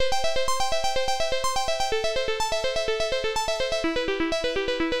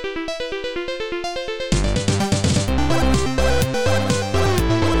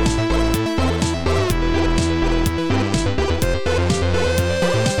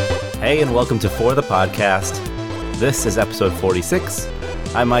Hey, and welcome to For the Podcast. This is episode 46.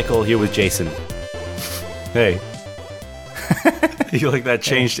 I'm Michael, here with Jason. Hey. You like that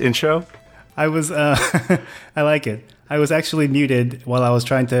changed intro? I was, I like it. I was actually muted while I was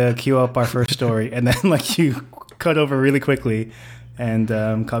trying to queue up our first story, and then you cut over really quickly and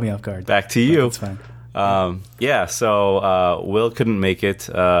caught me off guard. Back to you. It's fine. So Will couldn't make it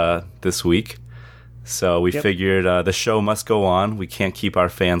this week. So we figured the show must go on. We can't keep our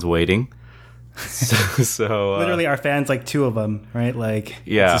fans waiting. So literally, our fans, like two of them, right?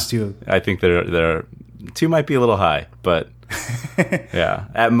 Yeah, it's just two. I think they're two might be a little high, but yeah,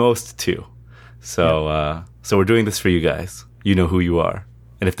 at most two. So so we're doing this for you guys. You know who you are,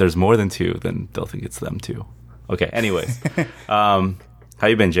 and if there's more than two, then they'll think it's them too. Okay. Anyways, how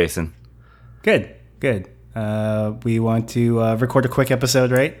you been, Jason? Good. We want to record a quick episode,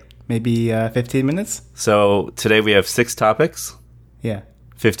 right? Maybe 15 minutes. So today we have 6 topics. Yeah.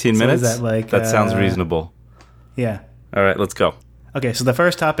 15 so minutes? Is that sounds reasonable. Yeah. All right, let's go. Okay, so the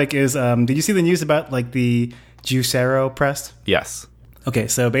first topic is, did you see the news about the Juicero press? Yes. Okay,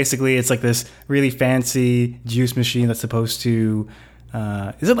 so basically it's this really fancy juice machine that's supposed to,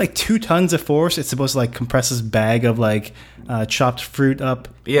 is it 2 tons of force? It's supposed to compress this bag of chopped fruit up.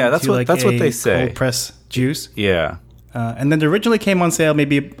 Yeah, that's what they say. Cold press juice. Yeah. And then it originally came on sale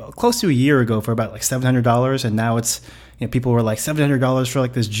maybe close to a year ago for about $700, and now it's people were $700 for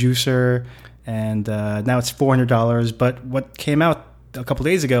this juicer, and now it's $400. But what came out a couple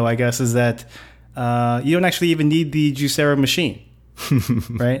days ago, I guess, is that you don't actually even need the Juicero machine,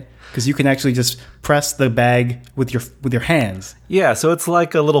 right? Because you can actually just press the bag with your hands. Yeah, so it's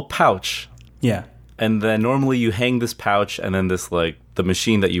like a little pouch. Yeah. And then normally you hang this pouch, and then this the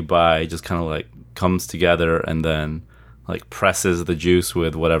machine that you buy just kind of comes together and then presses the juice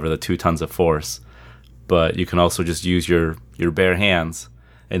with whatever the 2 tons of force. But you can also just use your bare hands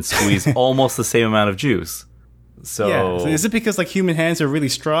and squeeze almost the same amount of juice. So is it because human hands are really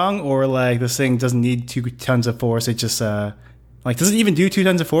strong, or this thing doesn't need 2 tons of force? It just does it even do 2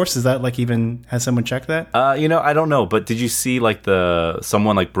 tons of force? Is that even, has someone checked that? I don't know. But did you see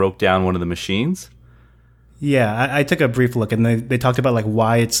someone broke down one of the machines? Yeah, I took a brief look, and they talked about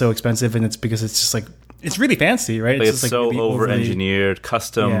why it's so expensive, and it's because it's just it's really fancy, right? It's so really over-engineered,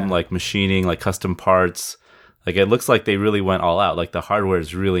 custom machining, custom parts. It looks like they really went all out. The hardware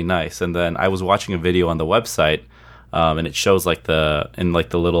is really nice. And then I was watching a video on the website, and it shows the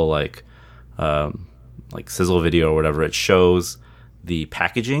little sizzle video or whatever. It shows the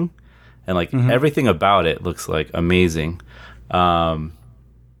packaging, and everything about it looks amazing.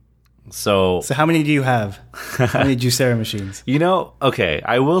 So how many do you have? How many Juicero machines? Okay,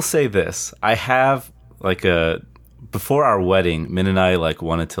 I will say this. I have before our wedding, Min and I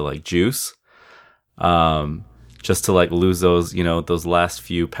wanted to juice, just to lose those, those last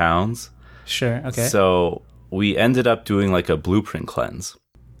few pounds. Sure. Okay. So we ended up doing a blueprint cleanse.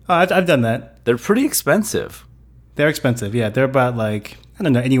 Oh, I've done that. They're pretty expensive. They're expensive. Yeah. They're about I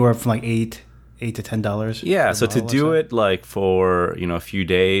don't know, anywhere from $8 to $10. Yeah. So to do it for, a few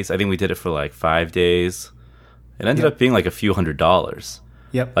days, I think we did it for 5 days. It ended up being a few $100s.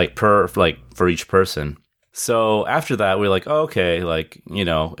 Yep. For each person. So after that, we're okay,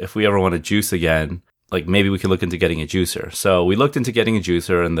 if we ever want to juice again, maybe we could look into getting a juicer. So we looked into getting a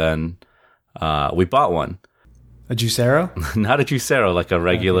juicer, and then we bought one. A Juicero? Not a Juicero, a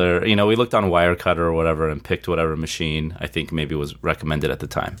regular, we looked on Wirecutter or whatever and picked whatever machine I think maybe was recommended at the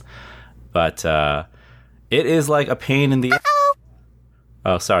time. But it is a pain in the...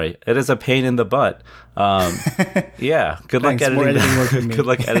 Oh, sorry. It is a pain in the butt. Yeah. Good luck editing. Good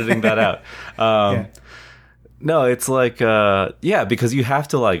luck editing that out. No, it's because you have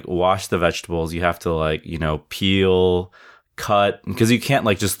to wash the vegetables. You have to peel, cut, because you can't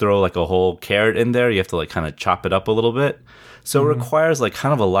just throw a whole carrot in there. You have to kind of chop it up a little bit. So it requires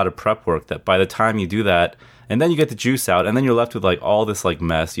kind of a lot of prep work that by the time you do that, and then you get the juice out, and then you're left with all this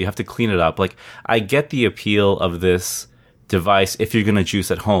mess. You have to clean it up. I get the appeal of this device if you're going to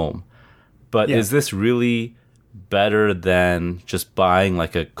juice at home. But is this really better than just buying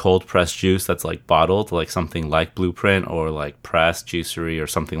a cold pressed juice that's bottled, something like Blueprint or Press Juicery or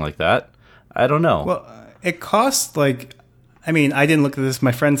something like that? I don't know. Well, it costs I didn't look at this.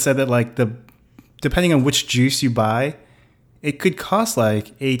 My friend said that depending on which juice you buy, it could cost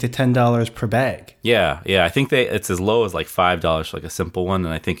 $8 to $10 per bag. Yeah. I think it's as low as $5 for a simple one,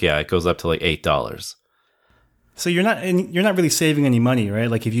 and I think it goes up to $8. So you're not really saving any money,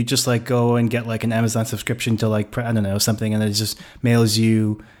 right? If you just go and get an Amazon subscription to I don't know, something, and it just mails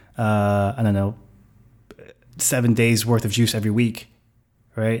you I don't know, 7 days worth of juice every week,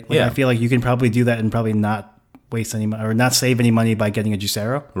 right? I feel you can probably do that and probably not waste any money or not save any money by getting a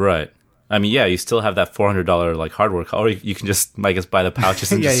Juicero. Right. I mean, yeah, you still have that $400 like hardware, or you can just, I guess, buy the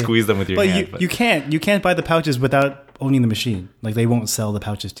pouches and Yeah, just yeah. squeeze them with your But hand. you can't buy the pouches without owning the machine. Like they won't sell the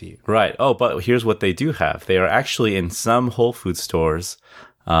pouches to you. Right. Oh, but here's what they do have. They are actually in some Whole Foods stores,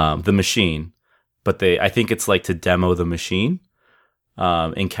 the machine, but I think it's like to demo the machine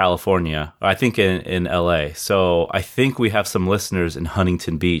in California. I think in LA. So I think we have some listeners in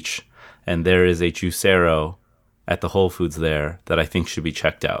Huntington Beach, and there is a Juicero at the Whole Foods there that I think should be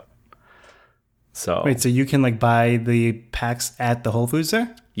checked out. So Wait, so you can like buy the packs at the Whole Foods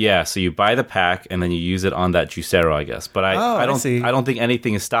there? yeah, so you buy the pack and then you use it on that Juicero, I guess. But I don't see. I don't think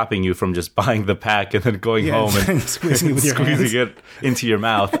anything is stopping you from just buying the pack and then going home and squeezing it with your hands. squeezing it into your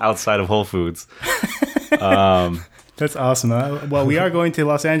mouth outside of Whole Foods. That's awesome. Well, we are going to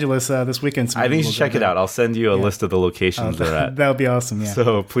Los Angeles this weekend. So I think you we'll should check go it there. out. I'll send you a list of the locations they're at. That would be awesome. Yeah.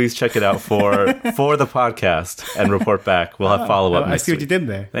 So please check it out for the podcast and report back. We'll have follow up I next see what week. you did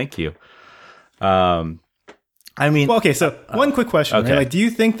there. Thank you. I mean, Well, okay, so one quick question. okay. Right? Like, do you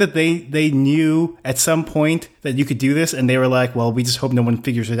think that they knew at some point that you could do this, and they were like, "Well, we just hope no one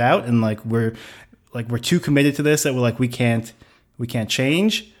figures it out," and we're too committed to this that we're like, we can't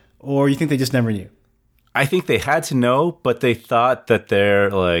change, or you think they just never knew? I think they had to know, but they thought that their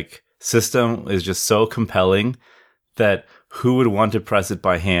like system is just so compelling that who would want to press it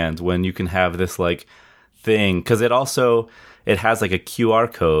by hand when you can have this like thing? Because it has like a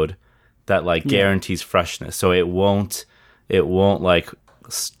QR code that like guarantees freshness, so it won't like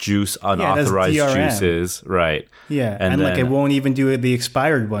juice unauthorized DRM. juices, right? Yeah, And and like then- it won't even do the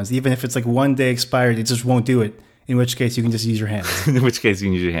expired ones, even if it's like 1 day expired, it just won't do it. In which case, you can just use your hands. In which case, you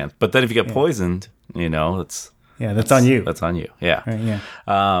can use your hands. But then if you get poisoned, that's Yeah, that's on you. That's on you. Yeah. Right,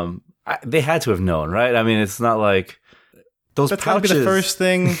 yeah. They had to have known, right? I mean, it's not like those That's got to pouches. be the first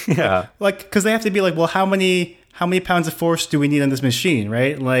thing. Yeah. Like, because they have to be like, well, how many pounds of force do we need on this machine,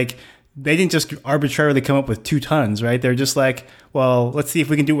 right? Like, they didn't just arbitrarily come up with 2 tons, right? They're just like, well, let's see if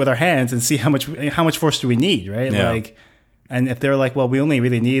we can do it with our hands and see how much force do we need, right? Yeah. Like, and if they're like, well, we only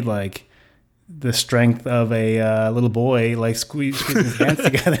really need like the strength of a little boy, like squeezing his hands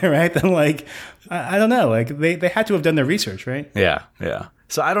together, right? Then like, I don't know, like they had to have done their research, right? Yeah. Yeah.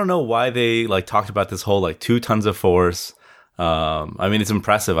 So I don't know why they like talked about this whole like 2 tons of force. I mean, it's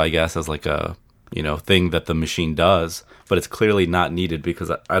impressive, I guess, as like a thing that the machine does, but it's clearly not needed because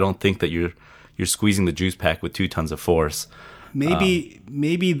I don't think that you're squeezing the juice pack with 2 tons of force. Maybe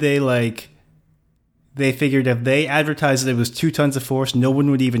they figured if they advertised that it was 2 tons of force, no one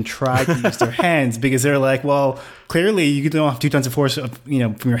would even try to use their hands because they're like, well, clearly you don't have 2 tons of force, from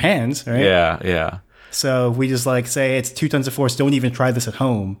your hands, right? Yeah. Yeah. So if we just like say it's 2 tons of force, don't even try this at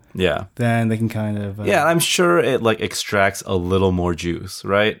home. Yeah. Then they can kind of Yeah, I'm sure it like extracts a little more juice,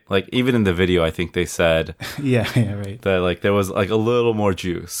 right? Like even in the video, I think they said yeah, right. that like there was like a little more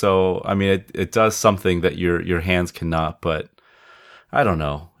juice. So I mean, it does something that your hands cannot. But I don't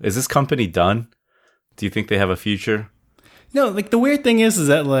know. Is this company done? Do you think they have a future? No, like the weird thing is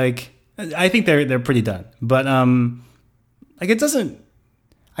that like I think they're pretty done, but like it doesn't.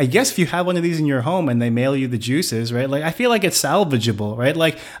 I guess if you have one of these in your home and they mail you the juices, right? Like I feel like it's salvageable, right?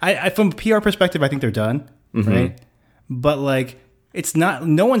 Like I from a PR perspective, I think they're done, right? But like it's not.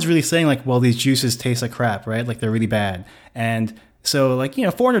 No one's really saying like, well, these juices taste like crap, right? Like they're really bad, and so like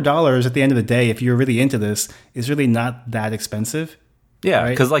 $400 at the end of the day, if you're really into this, is really not that expensive. Yeah, Right.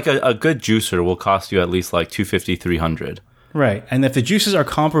 because like a good juicer will cost you at least like $250, $300. Right. And if the juices are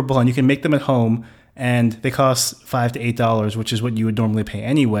comparable and you can make them at home and they cost $5 to $8, which is what you would normally pay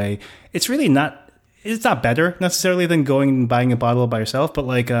anyway, it's really not, it's not better necessarily than going and buying a bottle by yourself, but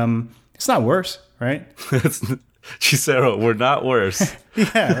like, it's not worse, right? Juicero, we're not worse.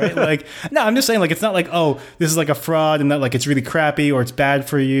 Yeah, right. Like, no, I'm just saying, like, it's not like, oh, this is like a fraud and that like it's really crappy or it's bad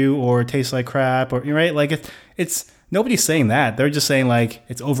for you or it tastes like crap or, right? Like, it's nobody's saying that. They're just saying like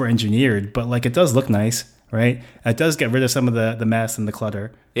it's over engineered, but like it does look nice, right? It does get rid of some of the mess and the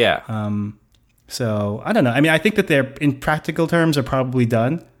clutter. Yeah. So I don't know. I mean, I think that they're in practical terms are probably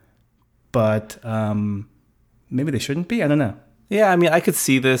done, but maybe they shouldn't be. I don't know. Yeah, I mean, I could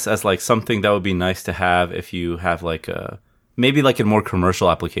see this as like something that would be nice to have if you have like maybe like in more commercial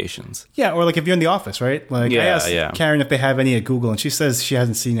applications. Yeah, or like if you're in the office, right? Like I asked Karen if they have any at Google, and she says she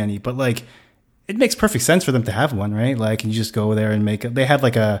hasn't seen any, but like it makes perfect sense for them to have one, right? Like you just go there and make it. They have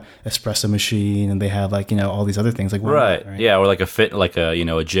like a espresso machine, and they have like all these other things like Right. right? Yeah, or like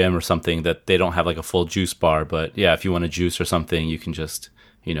a gym or something that they don't have like a full juice bar, but yeah, if you want a juice or something, you can just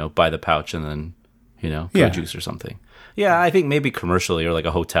buy the pouch and then go juice or something. Yeah, I think maybe commercially or like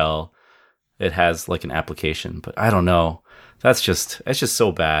a hotel, it has like an application, but I don't know. It's just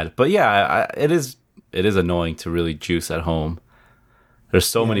so bad. But yeah, it is annoying to really juice at home. There's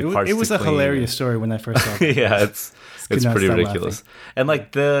so many parts. It was to a clean. hilarious story when I first saw it. Yeah, it's not pretty stop ridiculous. And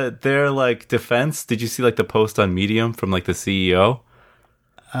like their like defense. Did you see like the post on Medium from like the CEO?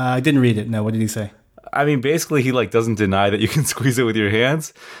 I didn't read it. No, what did he say? I mean, basically, he like doesn't deny that you can squeeze it with your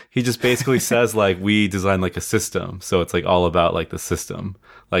hands. He just basically says like we designed like a system, so it's like all about like the system.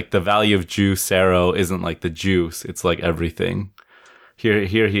 Like the value of Juicero isn't like the juice; it's like everything. Here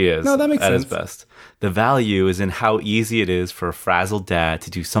he is. No, that makes at sense. his best. The value is in how easy it is for a frazzled dad to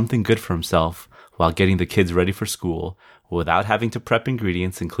do something good for himself while getting the kids ready for school without having to prep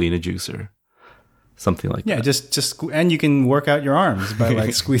ingredients and clean a juicer. Something like that. Yeah, just and you can work out your arms by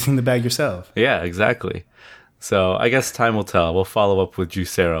like squeezing the bag yourself. Yeah, exactly. So I guess time will tell. We'll follow up with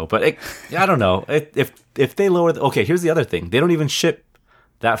Juicero, but I don't know if they lower. Okay, here's the other thing: they don't even ship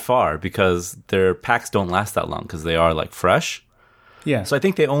that far because their packs don't last that long because they are like fresh. Yeah. So I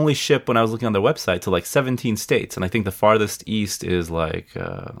think they only ship, when I was looking on their website, to like 17 states, and I think the farthest east is like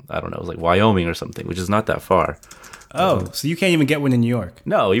I don't know, it was like Wyoming or something, which is not that far. So you can't even get one in New York.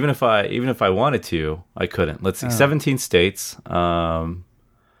 No, even if I wanted to, I couldn't. Let's see, 17 states.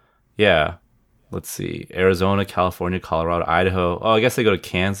 Yeah, let's see, Arizona, California, Colorado, Idaho. Oh, I guess they go to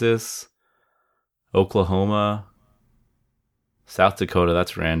Kansas, Oklahoma, South Dakota.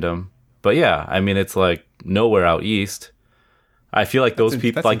 That's random, but yeah, I mean it's like nowhere out east. I feel like those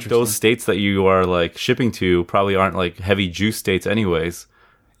people, like those states that you are like shipping to, probably aren't like heavy juice states, anyways.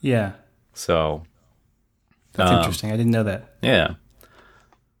 Yeah. So. That's interesting. I didn't know that. Yeah.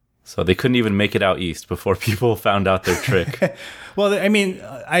 So they couldn't even make it out east before people found out their trick. Well, I mean,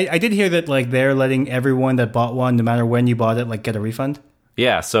 I did hear that like they're letting everyone that bought one, no matter when you bought it, like get a refund.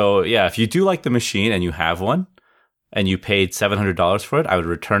 Yeah. So yeah, if you do like the machine and you have one and you paid $700 for it, I would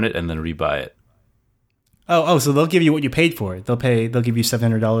return it and then rebuy it. Oh, so they'll give you what you paid for it. They'll give you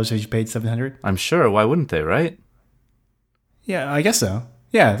 $700 if you paid $700. I'm sure. Why wouldn't they? Right? Yeah, I guess so.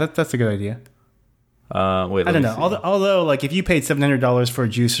 Yeah, that's a good idea. Wait, I don't know. Although, like, if you paid $700 for a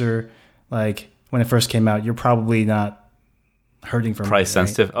juicer, like when it first came out, you're probably not hurting for price money,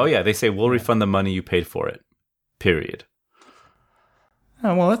 sensitive. right? Oh yeah, they say we'll refund the money you paid for it. Period.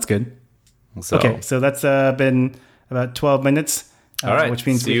 Oh well, that's good. So, okay, so that's been about 12 minutes. All right, which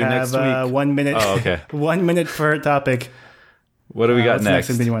means see we you have next week. 1 minute. Oh, okay. 1 minute per topic. What do we got next?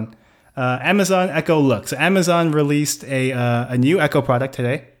 What's the next one? Amazon Echo Look. So Amazon released a new Echo product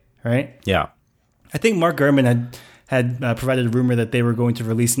today, right? Yeah. I think Mark Gurman had provided a rumor that they were going to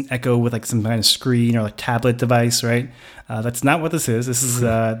release an Echo with like some kind of screen or like tablet device, right? That's not what this is. This is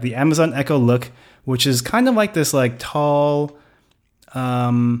the Amazon Echo Look, which is kind of like this like tall, it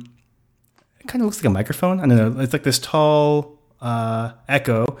kind of looks like a microphone. I don't know. It's like this tall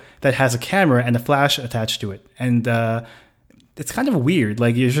Echo that has a camera and a flash attached to it. And it's kind of weird.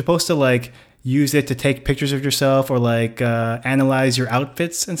 Like you're supposed to like use it to take pictures of yourself or like analyze your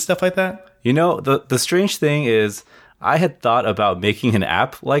outfits and stuff like that. You know, the strange thing is I had thought about making an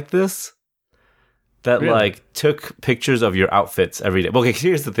app like this that Really? like took pictures of your outfits every day. Okay,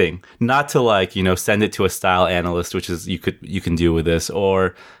 here's the thing. Not to like, you know, send it to a style analyst, which is you can do with this,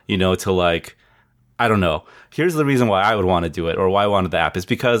 or, you know, to like, I don't know. Here's the reason why I would want to do it or why I wanted the app is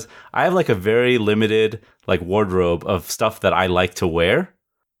because I have like a very limited like wardrobe of stuff that I like to wear.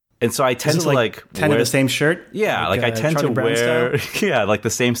 And so I tend to like 10 wear of the same shirt. Yeah, like I tend Charlie to Brown wear style? yeah, like the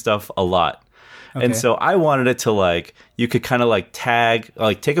same stuff a lot. Okay. And so I wanted it to like you could kind of like tag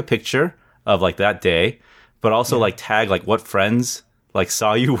like take a picture of like that day, but also like tag like what friends like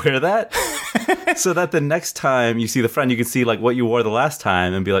saw you wear that. So that the next time you see the friend, you can see like what you wore the last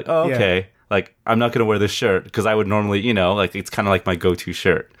time and be like, "Oh, okay. Yeah. Like I'm not going to wear this shirt because I would normally, you know, like it's kind of like my go-to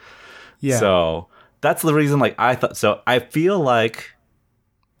shirt." Yeah. So that's the reason like I thought so I feel like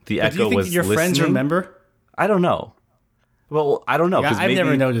the But Echo do you think was your friends listening. remember? I don't know. Well, I don't know. Yeah, 'cause I've maybe,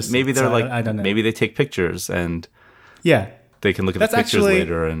 never noticed Maybe it, they're so like, I don't know. maybe they take pictures and Yeah. they can look at That's the pictures actually-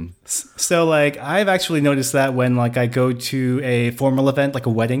 later. And So like I've actually noticed that when like I go to a formal event, like a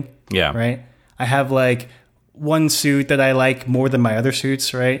wedding, yeah, right? I have like one suit that I like more than my other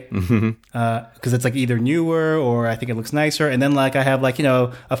suits, right? Because it's like either newer or I think it looks nicer. And then like I have like, you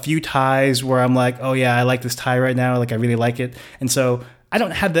know, a few ties where I'm like, oh yeah, I like this tie right now. Like I really like it. And so I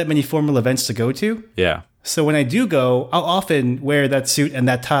don't have that many formal events to go to. yeah, So when I do go, I'll often wear that suit and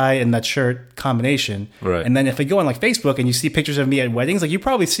that tie and that shirt combination. Right. And then if I go on like Facebook and you see pictures of me at weddings, like you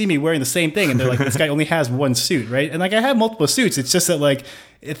probably see me wearing the same thing and they're like, this guy only has one suit, right? And like I have multiple suits. It's just that like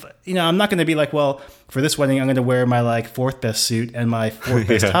if you know, I'm not gonna be like, well, for this wedding I'm gonna wear my like fourth best suit and my fourth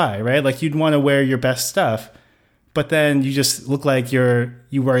best Yeah. tie, right? Like you'd want to wear your best stuff, but then you just look like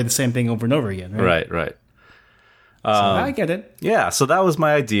you wear the same thing over and over again, right? right. I get it. Yeah, so that was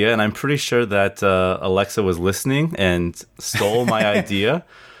my idea, and I'm pretty sure that Alexa was listening and stole my idea.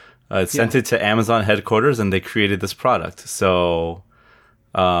 Sent it to Amazon headquarters, and they created this product. So,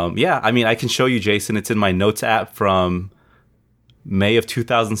 I mean, I can show you, Jason. It's in my Notes app from May of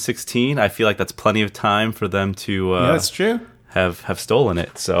 2016. I feel like that's plenty of time for them to That's true. have stolen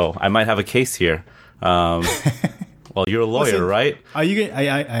it. So I might have a case here. Well, you're a lawyer, right? Are you?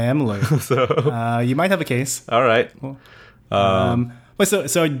 I am a lawyer. So You might have a case. all right. But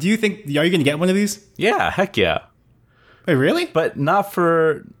so do you think? Are you going to get one of these? Yeah, heck yeah. Wait, really? But not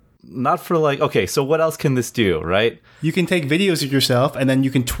for like, okay, so what else can this do, right? You can take videos of yourself, and then you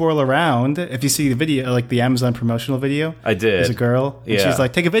can twirl around. If you see the video, like the Amazon promotional video, I did. There's a girl, and Yeah. she's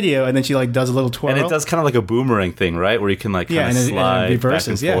like, take a video, and then she like does a little twirl. And it does kind of like a boomerang thing, right? Where you can like kind of and it slide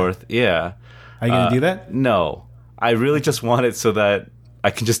reverses, back and forth. Yeah. Are you going to do that? No. I really just want it so that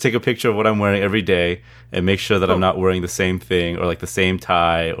I can just take a picture of what I'm wearing every day and make sure that I'm not wearing the same thing or like the same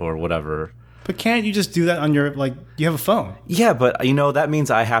tie or whatever. But can't you just do that on your, like, you have a phone? Yeah, but that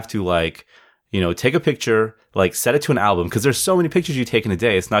means I have to like, take a picture, like set it to an album, because there's so many pictures you take in a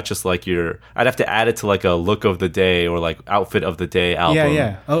day. It's not just like I'd have to add it to like a look of the day or like outfit of the day album.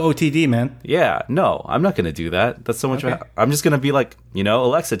 Yeah. OOTD, man. Yeah, no, I'm not going to do that. That's so much. Okay. I'm just going to be like,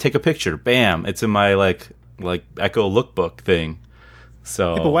 Alexa, take a picture. Bam. It's in my like Echo lookbook thing.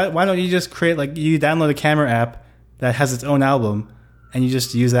 So, But why don't you just create, like, you download a camera app that has its own album, and you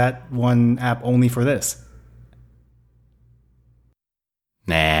just use that one app only for this?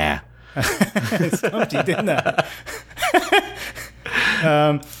 Nah. Stumped you, didn't I?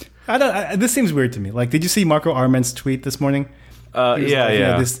 This seems weird to me. Like, did you see Marco Arment's tweet this morning?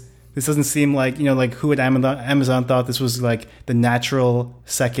 Yeah. This doesn't seem like, like who at Amazon thought this was like the natural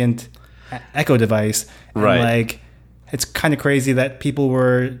second Echo device. And right. like, it's kind of crazy that people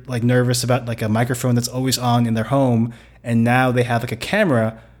were like nervous about like a microphone that's always on in their home, and now they have like a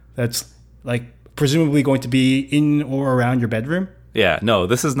camera that's like presumably going to be in or around your bedroom. Yeah, no,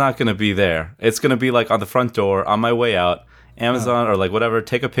 this is not going to be there. It's going to be like on the front door on my way out, Amazon or like whatever,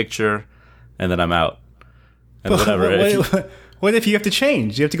 take a picture, and then I'm out. And whatever. What if you have to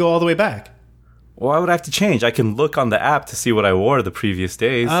change? You have to go all the way back. Well, I would have to change. I can look on the app to see what I wore the previous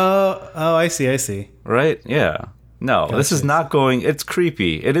days. Oh, I see. Right? Yeah. No, Gotcha. This is not going... It's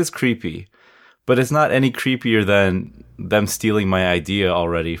creepy. It is creepy. But it's not any creepier than them stealing my idea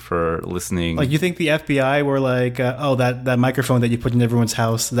already for listening. Like, you think the FBI were like, that microphone that you put in everyone's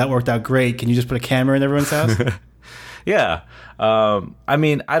house, that worked out great. Can you just put a camera in everyone's house? Yeah. I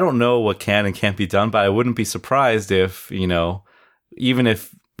mean, I don't know what can and can't be done, but I wouldn't be surprised if, even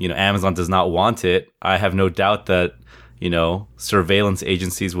if, Amazon does not want it, I have no doubt that, surveillance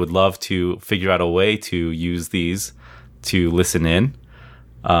agencies would love to figure out a way to use these to listen in.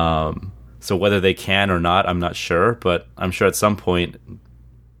 So whether they can or not, I'm not sure, but I'm sure at some point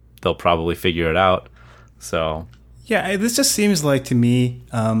they'll probably figure it out. So yeah, this just seems like to me,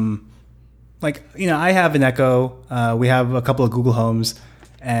 I have an Echo. We have a couple of Google Homes,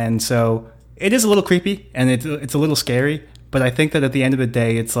 and so it is a little creepy and it's a little scary. But I think that at the end of the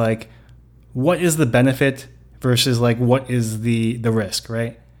day, it's like, what is the benefit versus like what is the risk,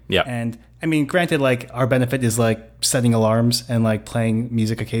 right? Yeah. And I mean, granted, like our benefit is like setting alarms and like playing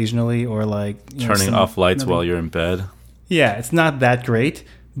music occasionally, or like turning off lights while you're in bed. Yeah, it's not that great,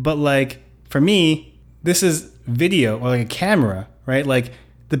 but like for me, this is video or like a camera, right? Like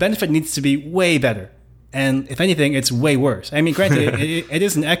the benefit needs to be way better. And if anything, it's way worse. I mean, granted, it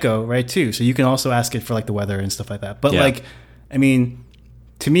is an Echo, right, too. So you can also ask it for like the weather and stuff like that. But like, I mean,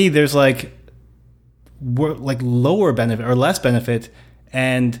 to me, there's like lower benefit or less benefit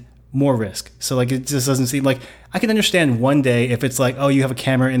and more risk. So like, it just doesn't seem like I can understand one day if it's like, oh, you have a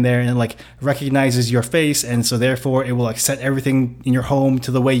camera in there and it like recognizes your face, and so therefore it will like set everything in your home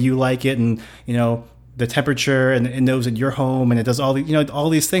to the way you like it, and the temperature, and it knows that you're home, and it does all the all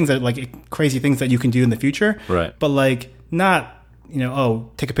these things that like crazy things that you can do in the future. Right. But like not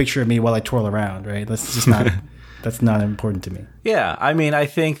take a picture of me while I twirl around, right? That's just not that's not important to me. Yeah, I mean, I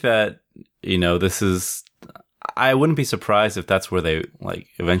think that this is. I wouldn't be surprised if that's where they like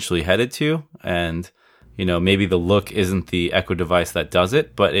eventually headed to, and maybe the look isn't the Echo device that does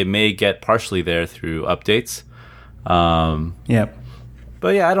it, but it may get partially there through updates. Yeah.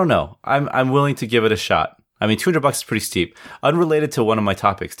 But yeah, I don't know. I'm willing to give it a shot. I mean, $200 is pretty steep. Unrelated to one of my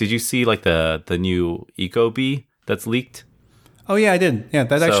topics, did you see like the new Ecobee that's leaked? Oh yeah, I did. Yeah,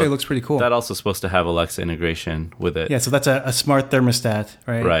 that actually looks pretty cool. That also supposed to have Alexa integration with it. Yeah, so that's a smart thermostat,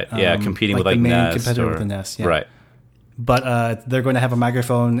 right? Right. Yeah, competing with like the main Nest competitor with the Nest. Yeah. Right. But they're going to have a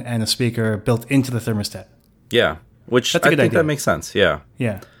microphone and a speaker built into the thermostat. Yeah, which I think that makes sense. Yeah.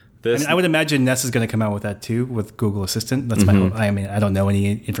 Yeah. This, I would imagine Nest is going to come out with that too, with Google Assistant. That's I mean, I don't know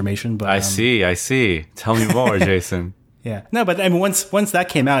any information, but I see. Tell me more, Jason. yeah, no, but I mean, once that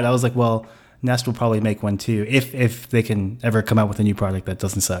came out, I was like, well, Nest will probably make one too, if they can ever come out with a new product that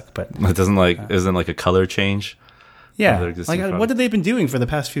doesn't suck. But it doesn't isn't like a color change. Yeah, like what have they been doing for the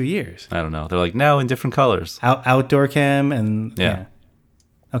past few years? I don't know. They're like now in different colors. Outdoor cam and yeah.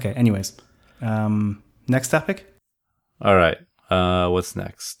 Okay. Anyways, next topic. All right. What's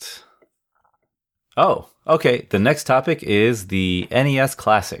next? Oh, okay. The next topic is the NES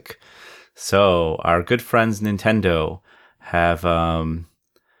Classic. So our good friends Nintendo have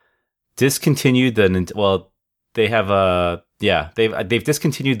discontinued they've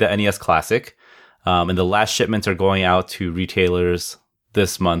discontinued the NES Classic, and the last shipments are going out to retailers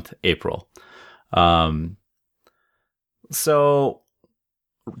this month, April. So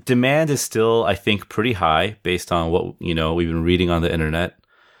demand is still, I think, pretty high based on what we've been reading on the internet.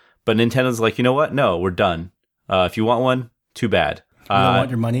 But Nintendo's like, you know what? No, we're done. If you want one, too bad. We don't want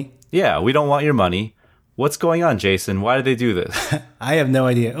your money? Yeah, we don't want your money. What's going on, Jason? Why did they do this? I have no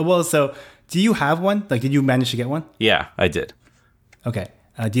idea. Well, so do you have one? Like, did you manage to get one? Yeah, I did. Okay.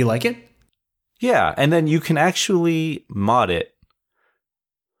 Do you like it? Yeah, and then you can actually mod it.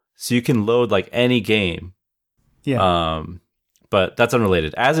 So you can load like any game. Yeah. But that's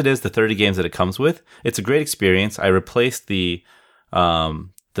unrelated. As it is, the 30 games that it comes with, it's a great experience. I replaced the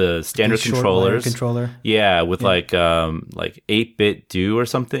standard controller. Yeah, with like 8-bit Do or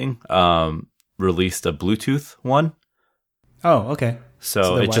something. Released a Bluetooth one. Oh, okay.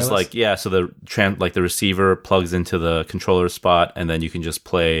 So it's just like so the receiver plugs into the controller spot, and then you can just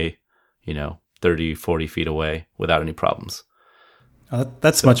play, 30, 40 feet away without any problems.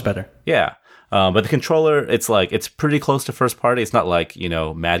 That's much better. Yeah. But the controller, it's pretty close to first party. It's not like,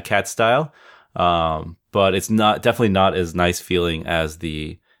 Mad Cat style. But it's definitely not as nice feeling as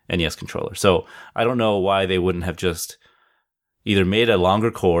the NES controller. So I don't know why they wouldn't have just either made a longer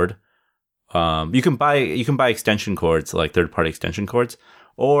cord. You can buy extension cords, like third-party extension cords,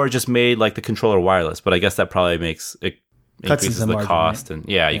 or just made like the controller wireless. But I guess that probably increases the margin, cost, right?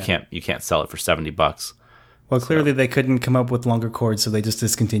 And you can't sell it for $70. Well, clearly they couldn't come up with longer cords, so they just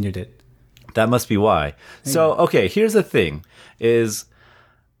discontinued it. That must be why. Yeah. So okay, here's the thing: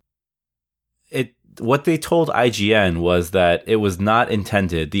 what they told IGN was that it was not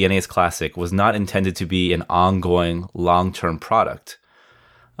intended. The NES Classic was not intended to be an ongoing, long-term product.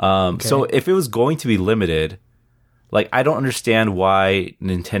 So if it was going to be limited, like, I don't understand why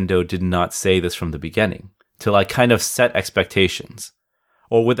Nintendo did not say this from the beginning to like kind of set expectations,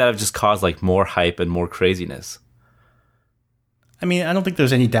 or would that have just caused like more hype and more craziness? I mean, I don't think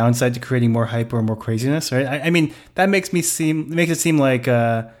there's any downside to creating more hype or more craziness, right? I mean, that makes it seem like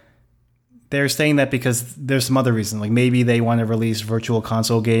they're saying that because there's some other reason, like maybe they want to release virtual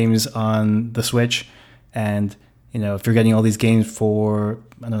console games on the Switch, and if you're getting all these games for,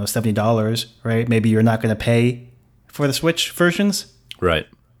 I don't know, $70, right? Maybe you're not going to pay for the Switch versions. Right.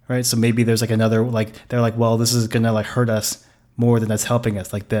 Right. So maybe there's like another, like, they're like, well, this is going to like hurt us more than that's helping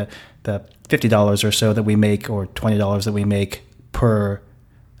us. Like the $50 or so that we make, or $20 that we make per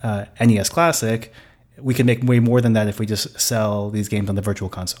NES Classic, we can make way more than that if we just sell these games on the virtual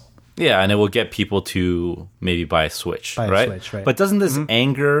console. Yeah, and it will get people to maybe buy a Switch, right? But doesn't this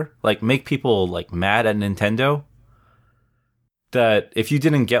anger like make people like mad at Nintendo? That if you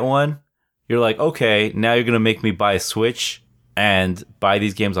didn't get one, you're like, okay, now you're gonna make me buy a Switch and buy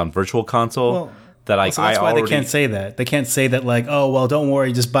these games on Virtual Console. Well, that's why they can't say that. They can't say that like, oh well, don't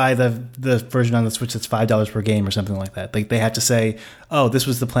worry, just buy the version on the Switch that's $5 per game or something like that. Like they have to say, oh, this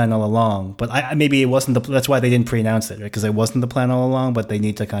was the plan all along. But maybe it wasn't that's why they didn't pre-announce it, right? Because it wasn't the plan all along. But they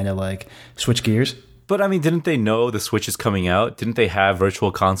need to kind of like switch gears. But I mean, didn't they know the Switch is coming out? Didn't they have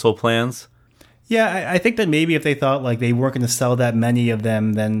Virtual Console plans? Yeah, I think that maybe if they thought like they weren't going to sell that many of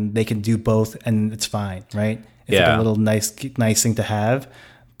them, then they can do both and it's fine, right? It's like a little nice thing to have.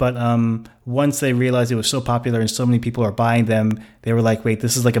 But once they realized it was so popular and so many people are buying them, they were like, wait,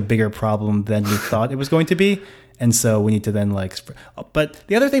 this is like a bigger problem than we thought it was going to be. And so we need to then like... But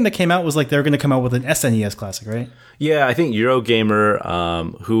the other thing that came out was like they're going to come out with an SNES Classic, right? Yeah, I think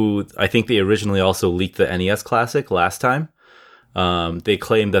Eurogamer, who I think they originally also leaked the NES Classic last time, they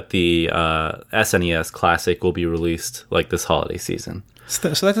claim that the SNES Classic will be released like this holiday season. So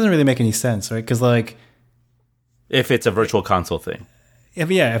that doesn't really make any sense, right? Because like... If it's a Virtual Console thing. If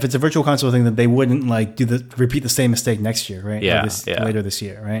it's a Virtual Console thing, then they wouldn't like repeat the same mistake next year, right? Yeah, later this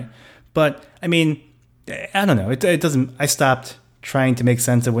year, right? But I mean, I don't know. It doesn't. I stopped trying to make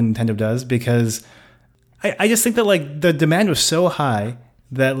sense of what Nintendo does because I just think that like the demand was so high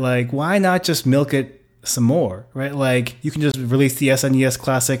that like why not just milk it some more, right? Like you can just release the SNES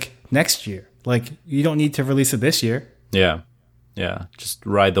Classic next year. Like you don't need to release it this year. Yeah. Yeah. Just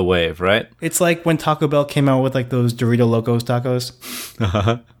ride the wave, right? It's like when Taco Bell came out with like those Dorito Locos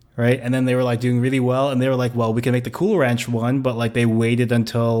tacos. Right? And then they were like doing really well, and they were like, well, we can make the Cool Ranch one, but like they waited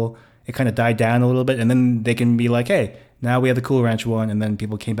until it kind of died down a little bit, and then they can be like, hey, now we have the Cool Ranch one, and then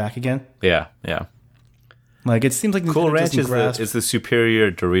people came back again. Yeah, yeah. Like it seems like Cool Nintendo Ranch doesn't is the superior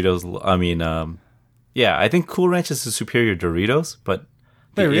Doritos. I mean, yeah, I think Cool Ranch is the superior Doritos, but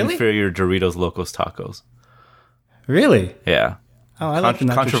the really? inferior Doritos Locos Tacos. Really? Yeah. Oh, I like the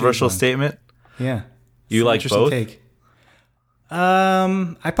nacho controversial cheese one. statement. Yeah. You like Interesting both? take.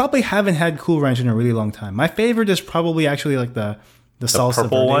 I probably haven't had Cool Ranch in a really long time. My favorite is probably actually like the salsa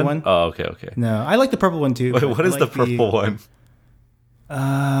Purple verde one? Oh, okay, okay. No, I like the purple one too. Wait, but what I is like the purple one?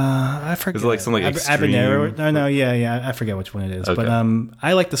 I forget. Is it like some like extreme? Habanero? No, yeah. I forget which one it is. Okay. But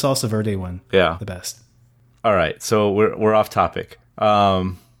I like the salsa verde one. Yeah. The best. All right, so we're off topic.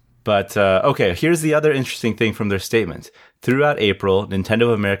 But okay, here's the other interesting thing from their statement. Throughout April, Nintendo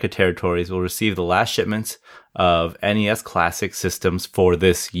of America territories will receive the last shipments of NES Classic systems for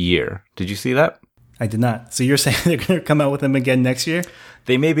this year. Did you see that? I did not. So you're saying they're going to come out with them again next year?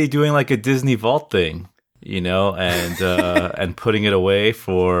 They may be doing like a Disney Vault thing, and and putting it away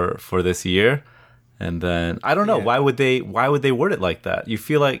for this year, and then I don't know, why would they word it like that? You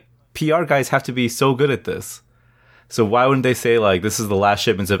feel like PR guys have to be so good at this. So why wouldn't they say like this is the last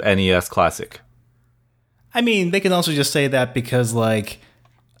shipments of NES Classic? I mean, they can also just say that because like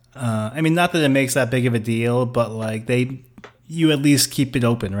not that it makes that big of a deal, but like you at least keep it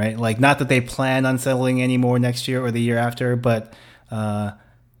open, right? Like not that they plan on selling any more next year or the year after, but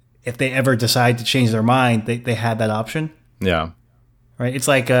if they ever decide to change their mind, they had that option. Yeah. Right? It's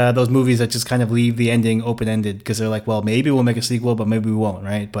like those movies that just kind of leave the ending open-ended because they're like, well, maybe we'll make a sequel, but maybe we won't,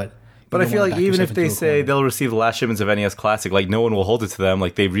 right? But I feel like even if they say they'll receive the last shipments of NES Classic, like no one will hold it to them.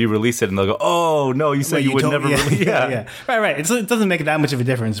 Like they re-release it and they'll go, "Oh no, you said you would never release." Yeah. Right. It doesn't make that much of a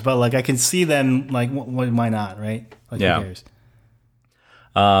difference, but like I can see them like, why not, right? Like who cares?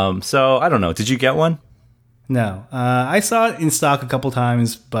 So I don't know. Did you get one? No, I saw it in stock a couple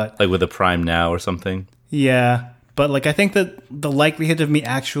times, but like with a Prime Now or something. Yeah. But like I think that the likelihood of me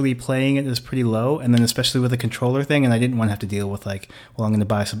actually playing it is pretty low, and then especially with the controller thing, and I didn't want to have to deal with like, well, I'm going to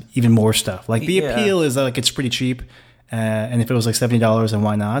buy some even more stuff. Like the appeal is like it's pretty cheap, and if it was like $70, then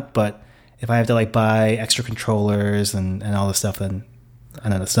why not? But if I have to like buy extra controllers and all this stuff, then I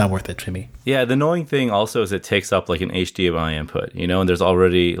don't know, it's not worth it to me. Yeah, the annoying thing also is it takes up like an HDMI input, and there's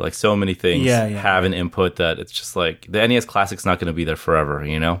already like so many things have an input that it's just like the NES Classic's not going to be there forever,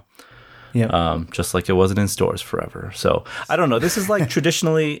 Yeah. Just like it wasn't in stores forever. So I don't know. This is like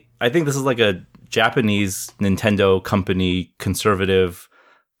traditionally, I think this is like a Japanese Nintendo company conservative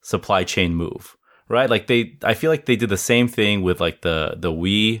supply chain move, right? Like I feel like they did the same thing with like the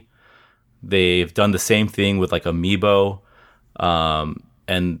Wii. They've done the same thing with like Amiibo.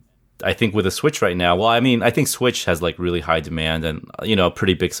 And I think with the Switch right now, well, I mean, I think Switch has like really high demand and, a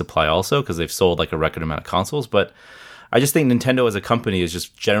pretty big supply also because they've sold like a record amount of consoles, but I just think Nintendo as a company is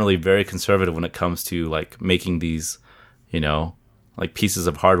just generally very conservative when it comes to like making these, like pieces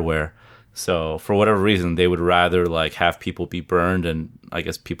of hardware. So for whatever reason, they would rather like have people be burned, and I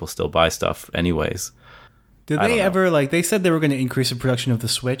guess people still buy stuff anyways. Did they ever they said they were going to increase the production of the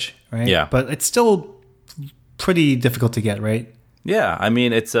Switch, right? Yeah. But it's still pretty difficult to get, right? Yeah. I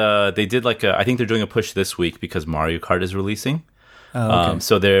mean, it's they did I think they're doing a push this week because Mario Kart is releasing. Oh, okay.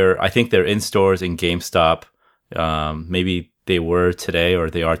 So I think they're in stores in GameStop. Maybe they were today or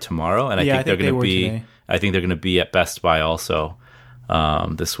they are tomorrow, and I think they're going to be today. I think they're going to be at Best Buy also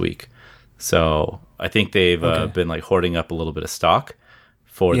this week. So I think they've been like hoarding up a little bit of stock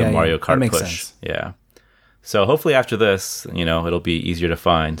for the Mario Kart push. Sense. Yeah. So hopefully after this, it'll be easier to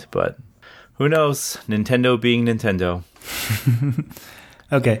find, but who knows? Nintendo being Nintendo.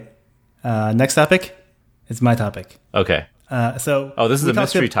 Okay. Next topic. It's my topic. Okay. This is a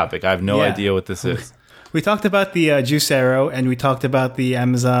mystery topic. I have no idea what this is. We talked about the Juicero, and we talked about the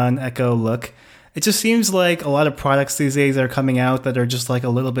Amazon Echo Look. It just seems like a lot of products these days are coming out that are just like a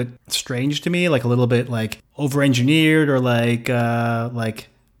little bit strange to me, like a little bit like over-engineered or like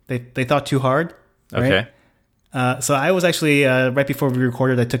they thought too hard. Right? Okay. So I was actually right before we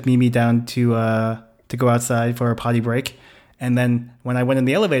recorded, I took Mimi down to go outside for a potty break, and then when I went in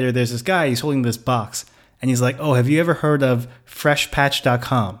the elevator, there's this guy. He's holding this box, and he's like, "Oh, have you ever heard of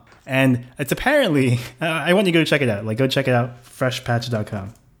FreshPatch.com?" And it's apparently, I want you to go check it out. Like, go check it out,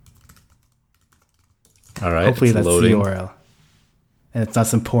 freshpatch.com. All right. Hopefully that's loading. the URL. And it's not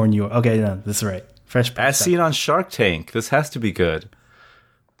some porn URL. Okay, no, this is right. Freshpatch. As seen on Shark Tank. This has to be good.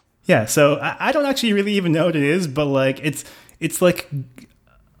 Yeah, so I don't actually really even know what it is, but like it's like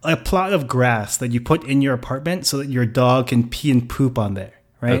a plot of grass that you put in your apartment so that your dog can pee and poop on there,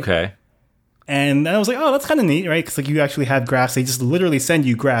 right? Okay. And then I was like, oh, that's kind of neat, right? Because like you actually have grass. They just literally send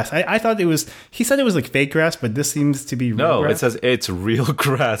you grass. I thought it was, he said it was like fake grass, but this seems to be real No, grass. it says it's real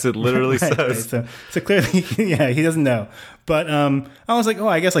grass. It literally says. Right. So clearly, yeah, he doesn't know. But I was like, oh,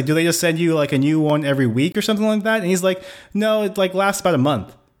 I guess like, do they just send you like a new one every week or something like that? And he's like, no, it like lasts about a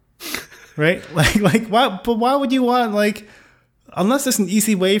month, right? Like why? But why would you want like, unless there's an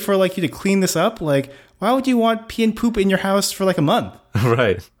easy way for like you to clean this up, like why would you want pee and poop in your house for like a month?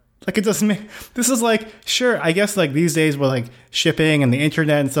 Right. Like it doesn't make, this is like, sure, I guess like these days with like shipping and the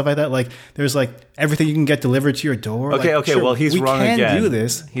internet and stuff like that, like there's like everything you can get delivered to your door. Okay, like, okay, sure, well, he's wrong we again. can do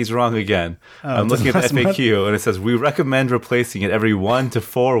this. He's wrong again. I'm it looking at the doesn't last FAQ, and it says, we recommend replacing it every 1 to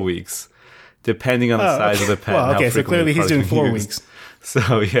 4 weeks, depending on the size of the pet. Well, and how okay, so frequently clearly he's the doing product 4 is used. weeks.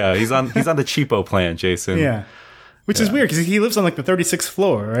 So, yeah, he's on the cheapo plan, Jason. Yeah. Which is weird because he lives on like the 36th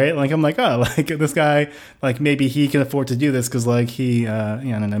floor, right? Like I'm like, oh, like this guy, like maybe he can afford to do this because like he, I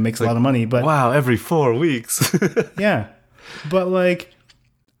don't know, makes a lot of money. But Wow, every 4 weeks. yeah, but like,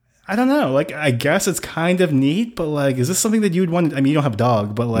 I don't know. Like I guess it's kind of neat, but like, is this something that you'd want? I mean, you don't have a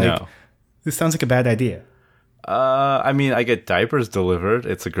dog, but like, No. this sounds like a bad idea. I mean, I get diapers delivered.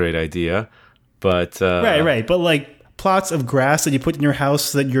 It's a great idea. But Right. But like plots of grass that you put in your house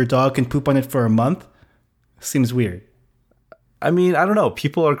so that your dog can poop on it for a month seems weird. I mean, I don't know.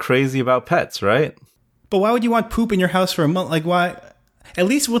 People are crazy about pets, right? But why would you want poop in your house for a month? Like why? At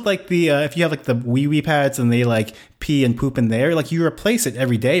least with like the if you have like the wee wee pads and they like pee and poop in there, like you replace it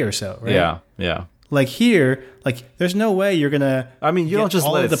every day or so, right? Yeah. Like here, like there's no way you're gonna. I mean, you get don't just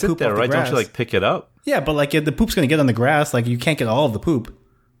all let of it the sit poop there, off the right? Don't you grass. like pick it up? Yeah, but like the poop's gonna get on the grass. Like you can't get all of the poop.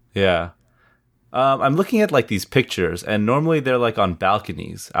 Yeah. I'm looking at like these pictures, and normally they're like on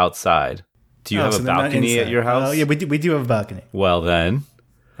balconies outside. Do you have so a they're not balcony at inside. your house? Yeah, we do have a balcony. Well, then,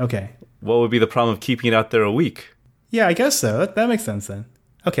 Okay. what would be the problem of keeping it out there a week? Yeah, I guess so. That makes sense then.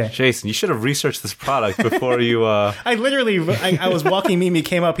 Okay. Jason, you should have researched this product before you. I literally, I was walking, Mimi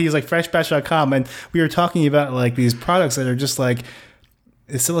came up, he's like freshbatch.com, and we were talking about like these products that are just like,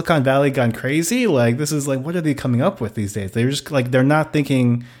 is Silicon Valley gone crazy? Like, this is like, what are they coming up with these days? They're just like, they're not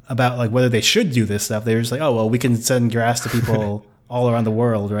thinking about like whether they should do this stuff. They're just like, oh, well, we can send grass to people all around the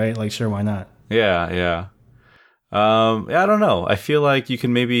world, right? Like, sure, why not? Yeah. I don't know. I feel like you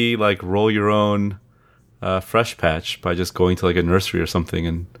can maybe like roll your own fresh patch by just going to like a nursery or something,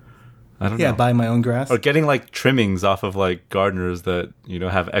 and I don't know. Yeah, buy my own grass. Or getting like trimmings off of like gardeners that,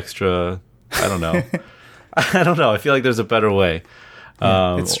 have extra, I don't know. I don't know. I feel like there's a better way.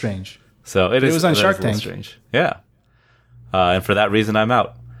 It's strange. So it was on that Shark is a little Tank. strange. Yeah. And for that reason, I'm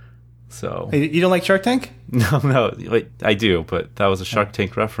out. So Hey, you don't like Shark Tank? no, wait, I do, but that was a Shark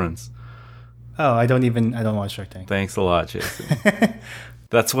Tank reference. Oh, I don't watch Shark Tank. Thanks a lot, Jason.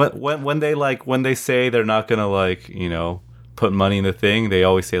 That's when they say they're not gonna like, put money in the thing, they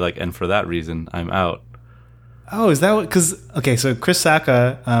always say like, and for that reason, I'm out. Oh, is that what? Because okay, so Chris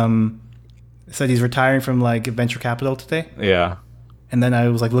Sacca said he's retiring from like venture capital today, Yeah. and then I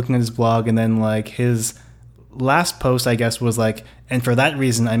was like looking at his blog, and then like his last post, I guess, was like, and for that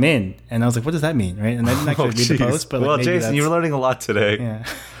reason, I'm in, and I was like, what does that mean, right? And I didn't actually read the geez. post, but like, well, maybe Jason, you were learning a lot today. yeah,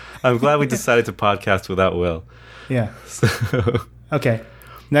 I'm glad we decided to podcast without Will. yeah. So, Okay,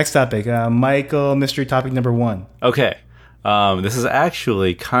 next topic, Michael, mystery topic number 1. okay. This is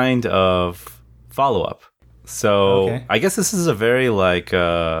actually kind of follow-up. So Okay. I guess this is a very like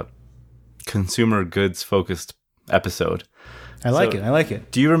consumer goods focused episode. I like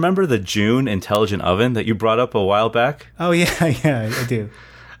it. Do you remember the June intelligent oven that you brought up a while back? Oh yeah, I do.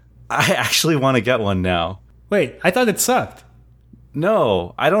 I actually want to get one now. Wait, I thought it sucked.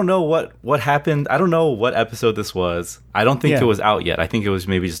 No, I don't know what happened. I don't know what episode this was. I don't think Yeah. it was out yet. I think it was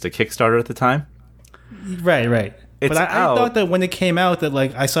maybe just a Kickstarter at the time. Right. It's But I out. thought that when it came out that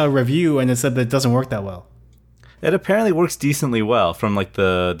like I saw a review and it said that it doesn't work that well. It apparently works decently well from like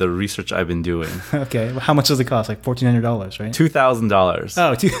the research I've been doing. Okay, well, how much does it cost? Like $1,400, right? $2,000.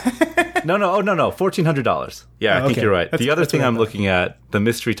 Oh, No, $1,400. Yeah, I think okay. you're right. That's- The other that's thing what I I'm thought. looking at, the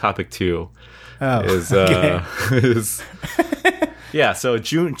mystery topic 2, oh, is okay. is yeah. So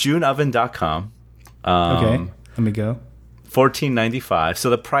juneoven.com. Okay, let me go. $14.95. So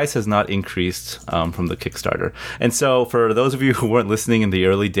the price has not increased from the Kickstarter. And so for those of you who weren't listening in the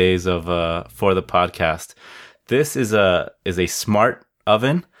early days of for the podcast, this is a smart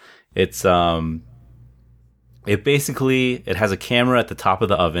oven. It's it basically has a camera at the top of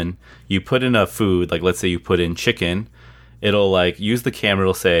the oven. You put in a food, like let's say you put in chicken, it'll like use the camera.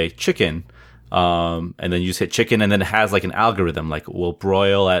 It'll say chicken. and then you just hit chicken, and then it has like an algorithm, like we'll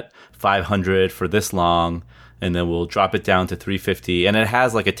broil at 500 for this long, and then we'll drop it down to 350, and it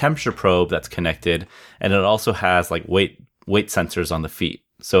has like a temperature probe that's connected, and it also has like weight sensors on the feet.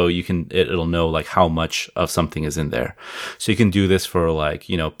 So it'll know like how much of something is in there. So you can do this for like,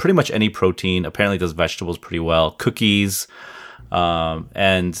 pretty much any protein. Apparently it does vegetables pretty well, cookies.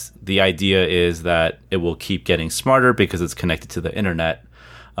 And the idea is that it will keep getting smarter because it's connected to the internet.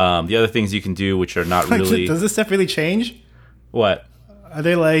 The other things you can do, which are not really... Does this stuff really change? What? Are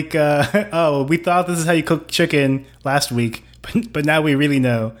they like, we thought this is how you cook chicken last week, but now we really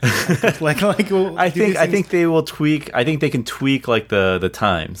know. Well, I think they will tweak. I think they can tweak like the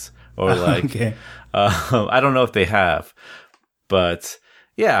times or like. Okay. I don't know if they have, but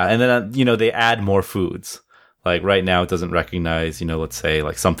yeah. And then they add more foods. Like right now, it doesn't recognize let's say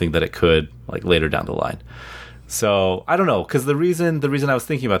like something that it could like later down the line. So I don't know, because the reason I was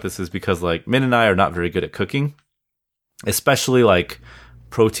thinking about this is because like Min and I are not very good at cooking, especially like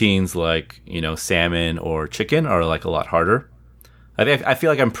proteins like salmon or chicken are like a lot harder. I feel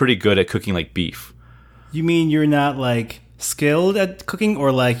like I'm pretty good at cooking like beef. You mean you're not like skilled at cooking,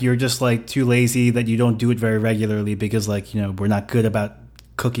 or like you're just like too lazy that you don't do it very regularly because like we're not good about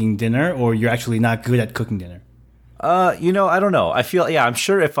cooking dinner, or you're actually not good at cooking dinner? I don't know. I'm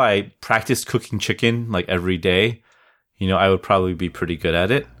sure if I practiced cooking chicken like every day, I would probably be pretty good at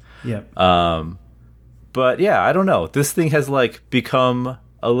it. Yeah. But yeah, I don't know. This thing has like become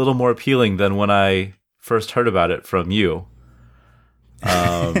a little more appealing than when I first heard about it from you.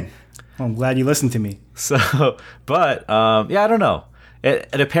 I'm glad you listened to me. So, but I don't know.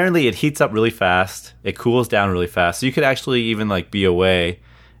 And apparently it heats up really fast. It cools down really fast. So you could actually even like be away,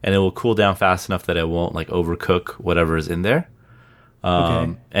 and it will cool down fast enough that it won't like overcook whatever is in there.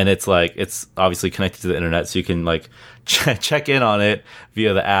 Okay. And it's obviously connected to the internet, so you can like check in on it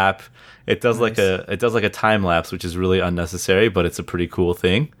via the app. It does nice. It does like a time lapse, which is really unnecessary, but it's a pretty cool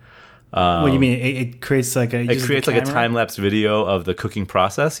thing. What do you mean? It creates like a time lapse video of the cooking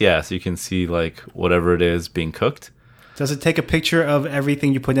process. Yeah, so you can see like whatever it is being cooked. Does it take a picture of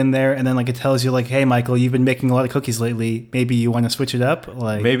everything you put in there, and then like it tells you like, hey, Michael, you've been making a lot of cookies lately. Maybe you want to switch it up.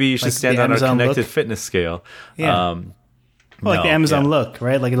 Like maybe you should like stand on our connected fitness scale. Yeah. Like the Amazon Look,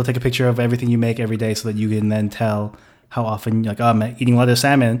 right? Like it'll take a picture of everything you make every day, so that you can then tell how often. Like, oh, I'm eating a lot of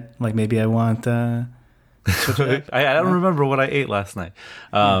salmon. Like maybe I want. I don't remember what I ate last night.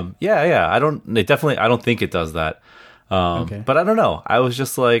 I don't think it does that. Okay. But I don't know. I was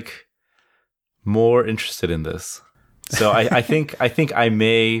just like more interested in this. So I think I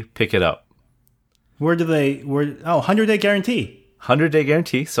may pick it up. 100-day guarantee. 100-day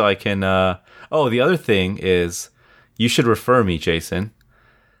guarantee. So I can, the other thing is you should refer me, Jason.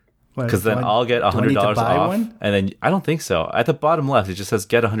 Because then I'll get $100 off. One? And then I don't think so. At the bottom left, it just says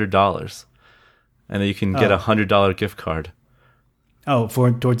get $100. And then you can get a $100 gift card. Oh,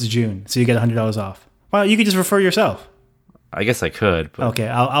 towards June. So you get $100 off. Well, you could just refer yourself. I guess I could. But okay,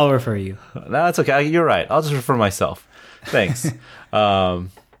 I'll refer you. No, that's okay. You're right. I'll just refer myself. Thanks. But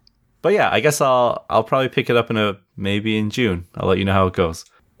yeah, I guess I'll probably pick it up maybe in June. I'll let you know how it goes.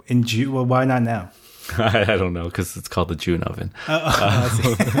 In June? Well, why not now? I don't know, because it's called the June oven. I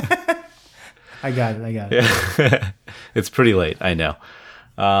see. I got it. Yeah. It's pretty late. I know.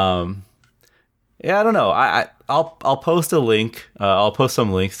 Yeah, I don't know. I'll post a link. I'll post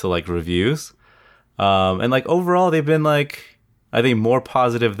some links to like reviews, and like overall they've been like I think more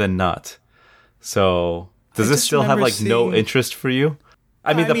positive than not. So does this still have like no interest for you?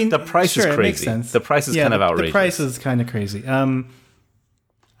 I mean, the price is crazy. The price is kind of outrageous. The price is kind of crazy.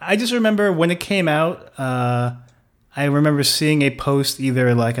 I just remember when it came out. I remember seeing a post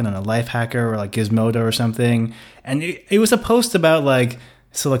either like I don't know, Lifehacker or like Gizmodo or something, and it was a post about like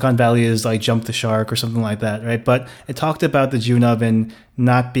Silicon Valley is like jump the shark or something like that, right? But it talked about the June oven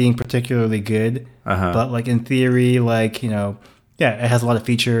not being particularly good, but like in theory, like it has a lot of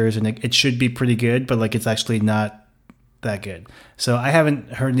features and it should be pretty good, but like it's actually not that good. So I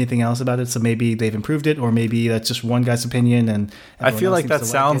haven't heard anything else about it. So maybe they've improved it, or maybe that's just one guy's opinion. And I feel like that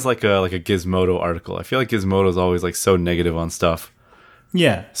sounds like a Gizmodo article. I feel like Gizmodo is always like so negative on stuff.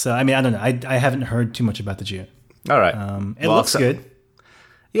 Yeah. So I mean, I don't know. I haven't heard too much about the June. All right. It looks good.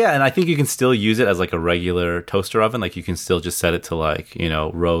 Yeah, and I think you can still use it as like a regular toaster oven. Like you can still just set it to like,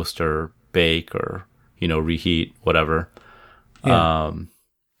 roast or bake or, reheat, whatever. Yeah.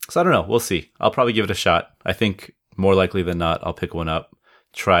 So I don't know. We'll see. I'll probably give it a shot. I think more likely than not, I'll pick one up,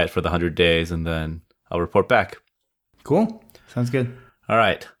 try it for the 100 days, and then I'll report back. Cool. Sounds good. All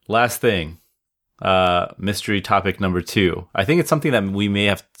right. Last thing. Mystery topic number 2. I think it's something that we may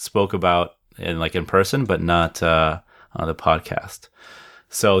have spoke about in person, but not on the podcast.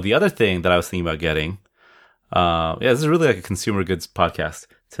 So the other thing that I was thinking about getting, this is really like a consumer goods podcast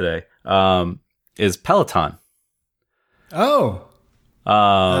today, is Peloton. Oh,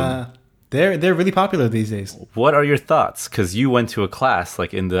 they're really popular these days. What are your thoughts? Because you went to a class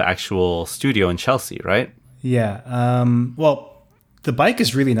like in the actual studio in Chelsea, right? Yeah. Well, the bike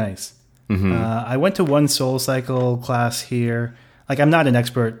is really nice. I went to one Soul Cycle class here. Like, I'm not an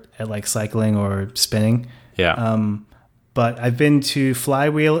expert at like cycling or spinning. Yeah. But I've been to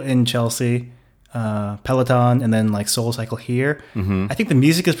Flywheel in Chelsea, Peloton, and then like Soul Cycle here. I think the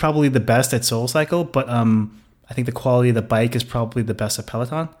music is probably the best at Soul Cycle, but I think the quality of the bike is probably the best at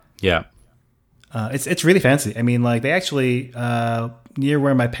Peloton. Yeah. It's really fancy. I mean, like they actually near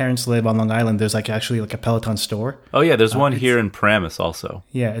where my parents live on Long Island, there's like actually like a Peloton store. Oh yeah, there's one here in Paramus also.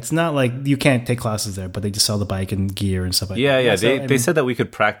 Yeah, it's not like you can't take classes there, but they just sell the bike and gear and stuff like that. Yeah. So, They said that we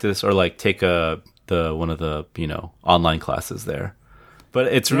could practice or like take one of the online classes there, but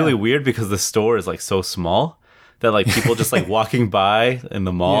it's really weird because the store is like so small that like people just like walking by in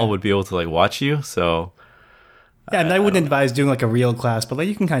the mall would be able to like watch you. So yeah, and I wouldn't advise doing like a real class, but like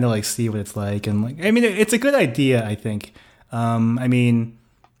you can kind of like see what it's like, and like I mean, it's a good idea, I think. I mean,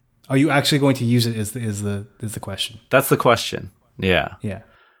 are you actually going to use it? Is the question? That's the question. Yeah. Yeah.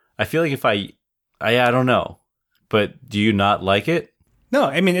 I feel like if I don't know, but do you not like it? No,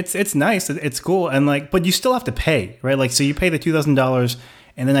 I mean it's nice, it's cool, and like, but you still have to pay, right? Like, so you pay the $2,000,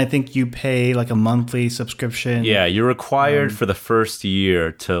 and then I think you pay like a monthly subscription. Yeah, you're required for the first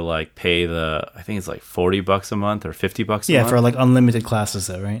year to like pay I think it's like $40 a month or $50 a month. Yeah, for like unlimited classes,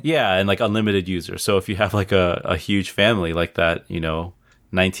 though, right? Yeah, and like unlimited users. So if you have like a huge family like that,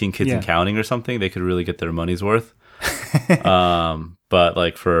 19 kids and counting or something, they could really get their money's worth. But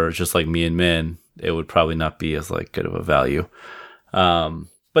like for just like me and Min, it would probably not be as like good of a value.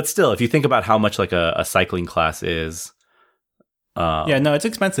 But still, if you think about how much like a cycling class is, no, it's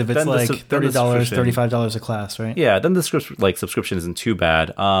expensive. It's like $30, $35 a class, right? Yeah, then the subscription isn't too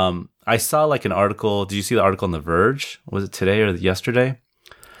bad. I saw like an article. Did you see the article on The Verge? Was it today or yesterday?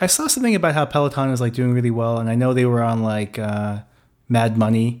 I saw something about how Peloton is like doing really well, and I know they were on like Mad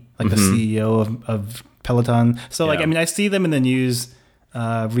Money, like the CEO of Peloton. So like, I mean, I see them in the news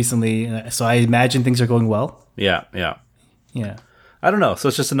recently, so I imagine things are going well. Yeah. I don't know. So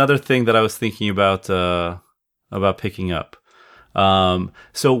it's just another thing that I was thinking about picking up.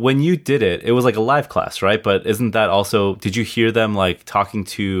 So when you did it, it was like a live class, right? But isn't that also, did you hear them like talking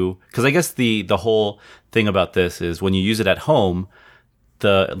to, because I guess the whole thing about this is when you use it at home,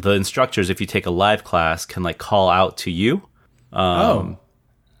 the instructors, if you take a live class, can like call out to you.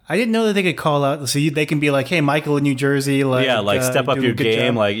 I didn't know that they could call out, so they can be like, "Hey, Michael in New Jersey, like step up your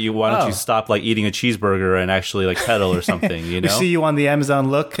game. Job. Like, why don't you stop like eating a cheeseburger and actually like pedal or something? You know, we see you on the Amazon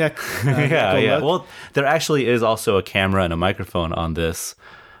Look. Yeah. Look. Well, there actually is also a camera and a microphone on this.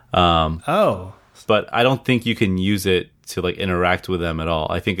 But I don't think you can use it to like interact with them at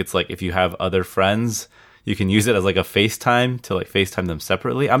all. I think it's like if you have other friends, you can use it as like a FaceTime to like FaceTime them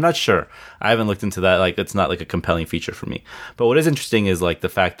separately. I'm not sure. I haven't looked into that. Like, it's not like a compelling feature for me. But what is interesting is like the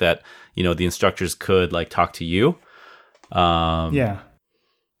fact that, the instructors could like talk to you.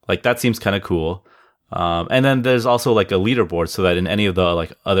 Like that seems kind of cool. And then there's also like a leaderboard so that in any of the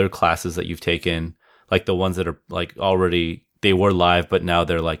like other classes that you've taken, like the ones that are like already, they were live, but now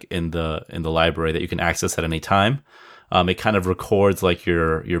they're like in the library that you can access at any time. It kind of records like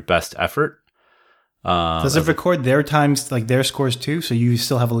your best effort. Does it record their times, like their scores too? So you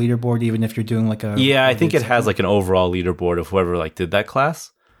still have a leaderboard even if you're doing like a... Yeah, I think it has like an overall leaderboard of whoever like did that class.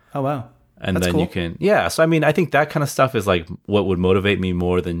 Oh, wow. And That's then cool. you can... Yeah, so I mean, I think that kind of stuff is like what would motivate me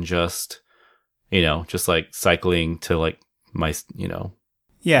more than just, just like cycling to like my,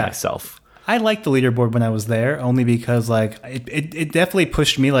 myself. I liked the leaderboard when I was there only because like it definitely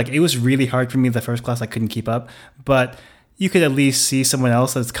pushed me. Like it was really hard for me the first class. I couldn't keep up, but you could at least see someone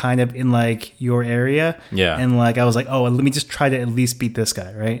else that's kind of in like your area. Yeah. And like, I was like, oh, let me just try to at least beat this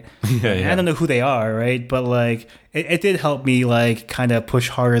guy. Right. Yeah. I don't know who they are. Right. But like, it did help me like kind of push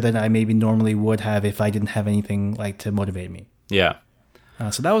harder than I maybe normally would have if I didn't have anything like to motivate me. Yeah.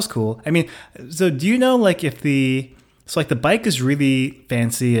 So that was cool. I mean, so do you know like if so like the bike is really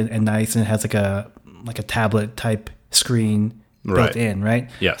fancy and nice and it has like a tablet type screen built in, right?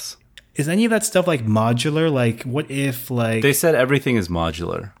 Yes. Is any of that stuff like modular? Like what if like... They said everything is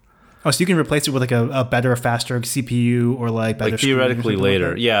modular. Oh, so you can replace it with like a better, faster CPU or like better... Like theoretically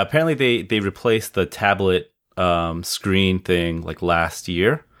later. Like yeah, apparently they replaced the tablet screen thing like last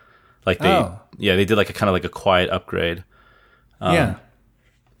year. Like they did like a kind of like a quiet upgrade. Yeah.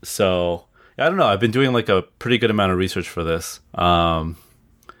 So... I don't know. I've been doing like a pretty good amount of research for this.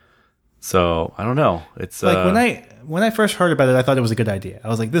 So I don't know. It's like when I first heard about it, I thought it was a good idea. I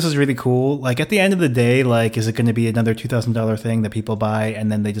was like, this is really cool. Like at the end of the day, like, is it going to be another $2,000 thing that people buy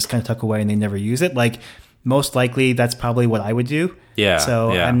and then they just kind of tuck away and they never use it? Like most likely that's probably what I would do. Yeah.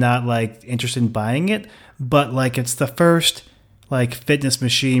 So yeah. I'm not like interested in buying it, but like it's the first like fitness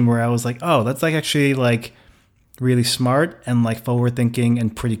machine where I was like, oh, that's like actually like really smart and like forward thinking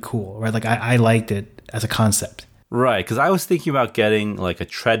and pretty cool, right? Like I liked it as a concept. Right, because I was thinking about getting like a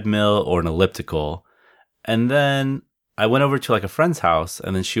treadmill or an elliptical, and then I went over to like a friend's house,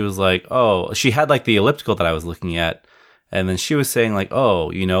 and then she was like, "Oh," she had like the elliptical that I was looking at, and then she was saying like,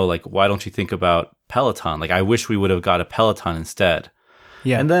 "Oh, you know, like why don't you think about Peloton? Like I wish we would have got a Peloton instead."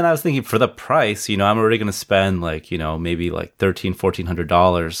 Yeah. And then I was thinking for the price, you know, I'm already going to spend like, you know, maybe like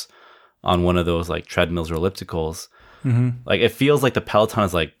 $1,300-$1,400 on one of those like treadmills or ellipticals. Mm-hmm. Like it feels like the Peloton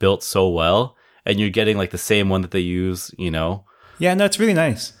is like built so well. And you're getting like the same one that they use, you know? Yeah, no, it's really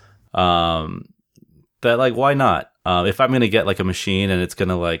nice. That like, why not? If I'm going to get like a machine and it's going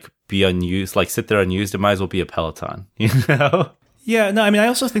to like be unused, like sit there unused, it might as well be a Peloton, you know? Yeah, no, I mean, I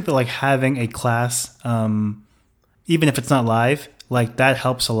also think that like having a class, even if it's not live, like that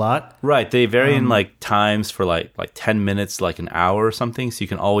helps a lot. Right. They vary in like times for like 10 minutes, like an hour or something. So you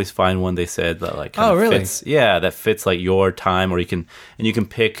can always find one they said that like kind of really? fits. Yeah, that fits like your time, or you can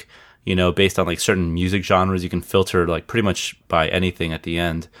pick, you know, based on like certain music genres, you can filter like pretty much by anything at the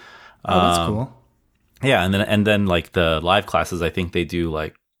end. Oh, that's cool. Yeah, and then like the live classes, I think they do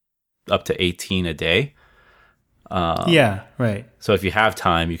like up to 18 a day. Yeah, right. So if you have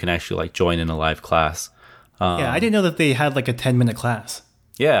time, you can actually like join in a live class. Yeah, I didn't know that they had like a 10-minute class.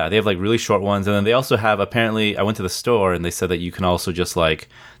 Yeah, they have like really short ones, and then they also have, apparently I went to the store and they said that you can also just like,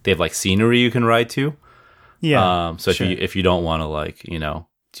 they have like scenery you can ride to. Yeah. So sure. if you don't want to like, you know,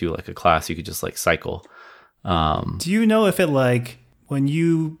 do like a class, you could just like cycle. Do you know if it like when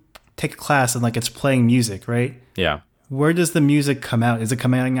you take a class and like it's playing music, right? Yeah. Where does the music come out? Is it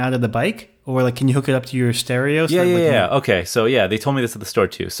coming out of the bike, or like can you hook it up to your stereo? So Yeah. Okay, so yeah, they told me this at the store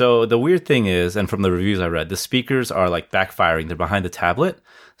too. So the weird thing is, and from the reviews I read, the speakers are like backfiring. They're behind the tablet.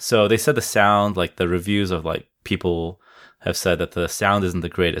 So they said the sound, like the reviews of like people have said that the sound isn't the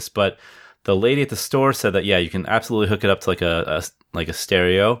greatest, but the lady at the store said that yeah, you can absolutely hook it up to like a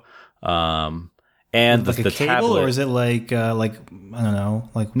stereo, and like the a cable, tablet, or is it like I don't know,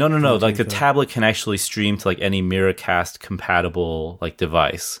 like no, like the tablet can actually stream to like any Miracast compatible like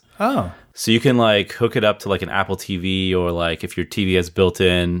device. Oh, so you can like hook it up to like an Apple TV, or like if your TV has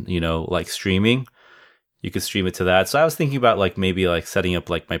built-in, you know, like streaming, you could stream it to that. So I was thinking about like maybe like setting up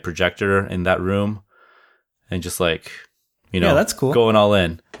like my projector in that room and just like, you know, yeah, that's cool. Going all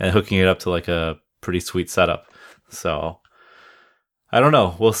in and hooking it up to like a pretty sweet setup. So I don't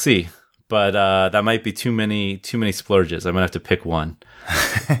know. We'll see. But that might be too many splurges. I'm gonna have to pick one.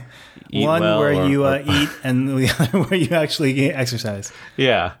 One well where you eat, and the other where you actually exercise.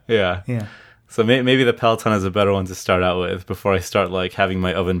 Yeah. So maybe the Peloton is a better one to start out with before I start like having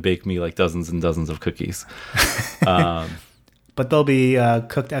my oven bake me like dozens and dozens of cookies. But they'll be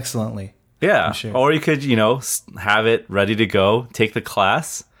cooked excellently. Yeah. I'm sure. Or you could, you know, have it ready to go, take the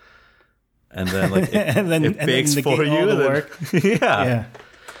class, and then like it bakes for you. The work. Yeah.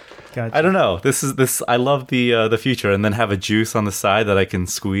 Gotcha. I don't know. This. I love the future, and then have a juice on the side that I can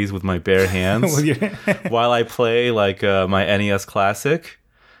squeeze with my bare hands while I play like my NES Classic.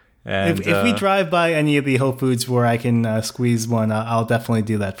 And if we drive by any of the Whole Foods where I can squeeze one, I'll definitely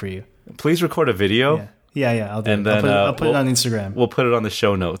do that for you. Please record a video. Yeah. I'll do and it. Then, I'll put it on Instagram. We'll put it on the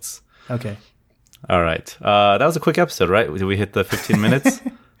show notes. Okay. All right. That was a quick episode, right? Did we hit the 15 minutes?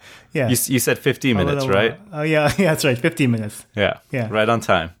 Yeah. You said 15 minutes, right? Oh yeah, that's right. 15 minutes. Yeah. Right on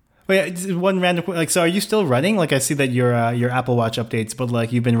time. Wait, one random like, so are you still running? Like, I see that your Apple Watch updates, but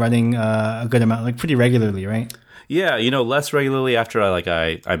like you've been running a good amount, like pretty regularly, right? Yeah, you know, less regularly after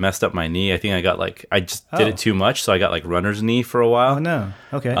I messed up my knee. I think I just did it too much, so I got like runner's knee for a while. Oh no,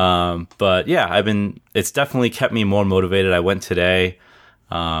 okay. But yeah, it's definitely kept me more motivated. I went today.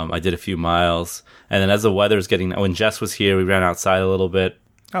 I did a few miles, and then as the weather's getting, when Jess was here, we ran outside a little bit.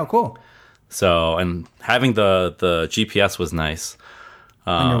 Oh, cool. So, and having the GPS was nice.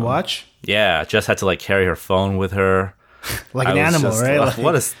 On your watch? Yeah, Jess had to like carry her phone with her. Like an animal, right? Like,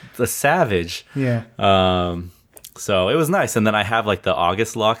 what a savage. Yeah. So it was nice. And then I have like the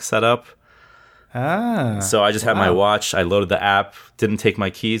August lock set up. So I just had my watch. I loaded the app, didn't take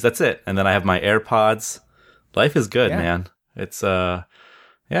my keys. That's it. And then I have my AirPods. Life is good, man. It's, yeah.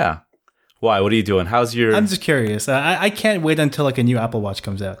 Why? What are you doing? How's your... I'm just curious. I can't wait until like a new Apple Watch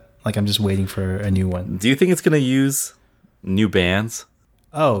comes out. Like I'm just waiting for a new one. Do you think it's going to use new bands?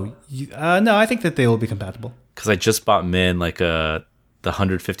 Oh, no, I think that they will be compatible. Because I just bought Min like the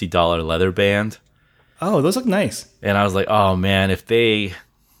 $150 leather band. Oh, those look nice. And I was like, oh man, if they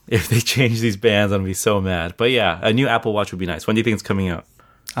change these bands, I'm gonna be so mad. But yeah, a new Apple Watch would be nice. When do you think it's coming out?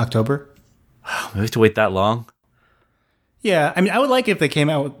 October. We have to wait that long? Yeah, I mean, I would like if they came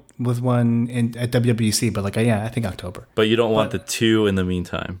out with one at WWDC, but like, yeah, I think October. But you don't want the two in the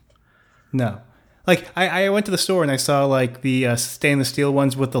meantime. No. Like, I went to the store and I saw like the stainless steel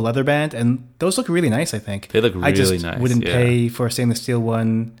ones with the leather band, and those look really nice, I think. They look really I just nice. Wouldn't pay for a stainless steel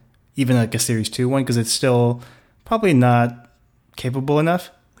one, even like a Series 2 one, because it's still probably not capable enough.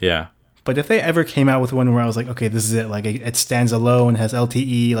 Yeah. But if they ever came out with one where I was like, okay, this is it, like it stands alone, has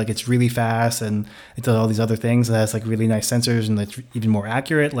LTE, like it's really fast, and it does all these other things, it has like really nice sensors, and it's even more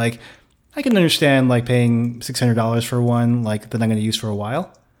accurate, like I can understand like paying $600 for one, like that I'm going to use for a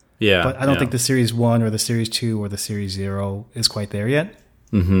while. Yeah. But I don't think the Series 1 or the Series 2 or the Series 0 is quite there yet.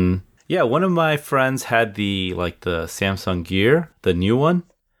 Mm-hmm. Yeah, one of my friends had the Samsung Gear, the new one,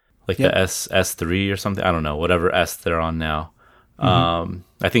 like the S3 or something. I don't know, whatever S they're on now.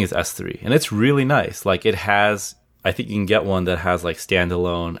 I think it's S3, and it's really nice. Like it has, I think you can get one that has like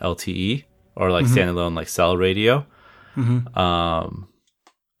standalone LTE or like standalone like cell radio. And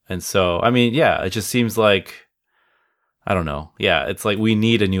so, I mean, yeah, it just seems like, I don't know. Yeah, it's like we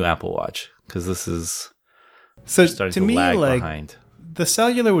need a new Apple Watch because this is starting to lag behind. The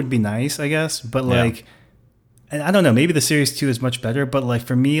cellular would be nice, I guess, but like, and I don't know, maybe the Series 2 is much better, but like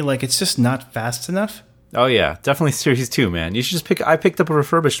for me, like it's just not fast enough. Oh yeah, definitely Series 2, man. You should just I picked up a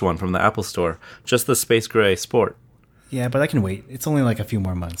refurbished one from the Apple Store, just the Space Gray Sport. Yeah, but I can wait. It's only like a few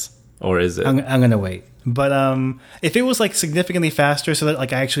more months. Or is it? I'm gonna wait. But if it was like significantly faster, so that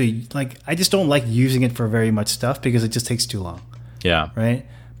like I actually like, I just don't like using it for very much stuff because it just takes too long. Yeah. Right.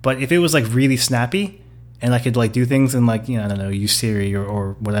 But if it was like really snappy, and I could like do things and like, I don't know, use Siri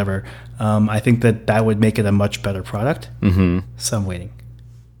or whatever, I think that would make it a much better product. Mm-hmm. So I'm waiting.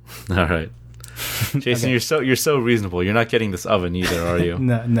 All right. Jason, okay. you're so reasonable. You're not getting this oven either, are you?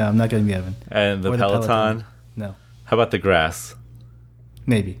 No, I'm not getting the oven. And the Peloton? No. How about the grass?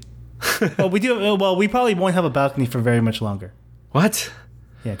 Maybe. Well, we do. Well, we probably won't have a balcony for very much longer. What?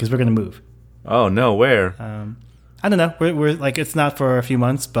 Yeah, because we're gonna move. Oh no, where? I don't know. We're like, it's not for a few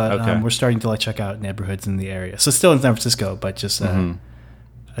months, but we're starting to like check out neighborhoods in the area. So still in San Francisco, but just a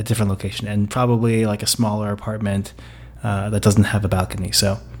different location, and probably like a smaller apartment that doesn't have a balcony.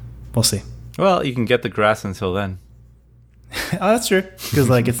 So we'll see. Well, you can get the grass until then. Oh, that's true. Because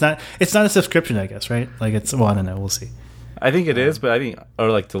like it's not a subscription, I guess, right? Like it's, well, I don't know. We'll see. I think it is, but I think, or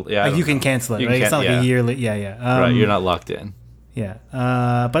like, like you can cancel it, right? It's not like a yearly. Yeah. Right, you're not locked in. Yeah,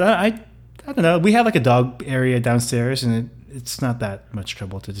 but I don't know. We have like a dog area downstairs, and it's not that much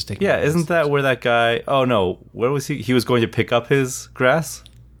trouble to just take. Yeah, isn't that where that guy? Oh no, where was he? He was going to pick up his grass.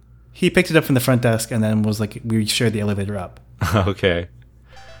 He picked it up from the front desk, and then was like, we shared the elevator up. Okay.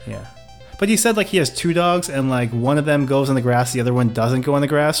 Yeah. But he said like he has two dogs, and like one of them goes on the grass, the other one doesn't go on the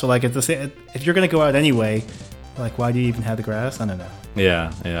grass. So like if you're gonna go out anyway, like why do you even have the grass? I don't know.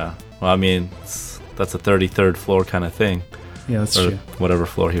 Yeah. Well, I mean, that's a 33rd floor kind of thing. Yeah, that's true. Whatever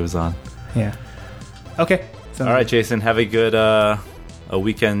floor he was on. Yeah. Okay. All right, Jason. Have a good a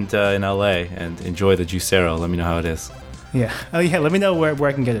weekend in LA and enjoy the Juicero. Let me know how it is. Yeah. Oh yeah. Let me know where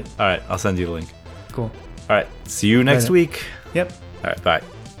I can get it. All right, I'll send you the link. Cool. All right. See you next week. Yep. All right. Bye.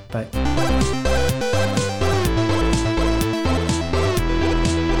 Bye.